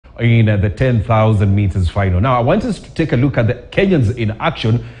in the 10,000 meters final. Now, I want us to take a look at the Kenyans in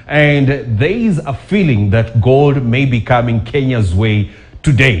action, and there is a feeling that gold may be coming Kenya's way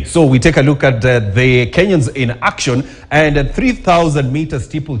today. So we take a look at the Kenyans in action, and at 3,000 meter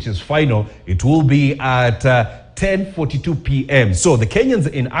steeplechase final, it will be at 10:42 p.m. So the Kenyans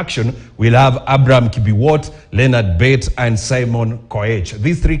in action will have Abraham Kibiwot, Leonard Bett, and Simon Koech.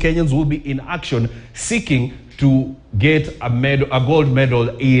 These three Kenyans will be in action seeking to get a gold medal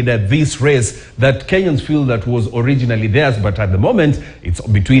in this race that Kenyans feel that was originally theirs, but at the moment it's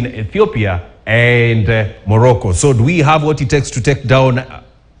between Ethiopia and Morocco. So do we have what it takes to take down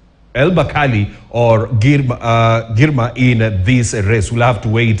El Bakali or Girma in this race? We'll have to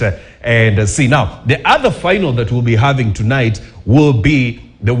wait and see. Now, the other final that we'll be having tonight will be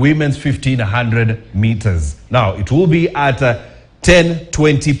the women's 1500 meters. Now, it will be at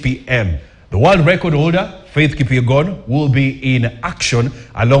 10:20 p.m. The world record holder, Faith Kipyegon, will be in action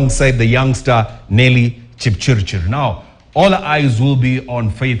alongside the youngster Nelly Chepchirchir. Now, all eyes will be on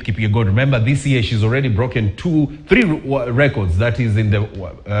Faith Kipyegon. Remember, this year she's already broken three records. That is in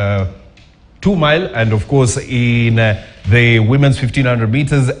the 2 mile, and of course in the women's 1500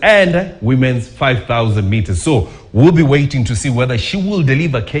 meters and women's 5,000 meters. So we'll be waiting to see whether she will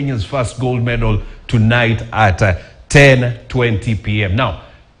deliver Kenya's first gold medal tonight at 10:20 p.m. Now,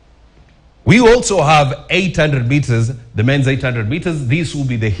 we also have 800 meters, the men's 800 meters. These will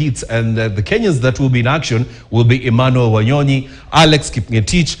be the heats, and the Kenyans that will be in action will be Emmanuel Wanyonyi, Alex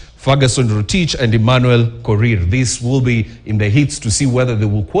Kipngetich, Ferguson Rotich, and Emmanuel Korir. This will be in the heats to see whether they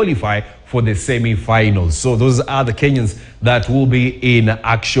will qualify for the semi-finals. So those are the Kenyans that will be in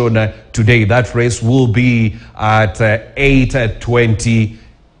action today. That race will be at 8:20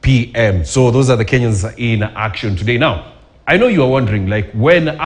 p.m. So those are the Kenyans in action today. Now, I know you are wondering, like, when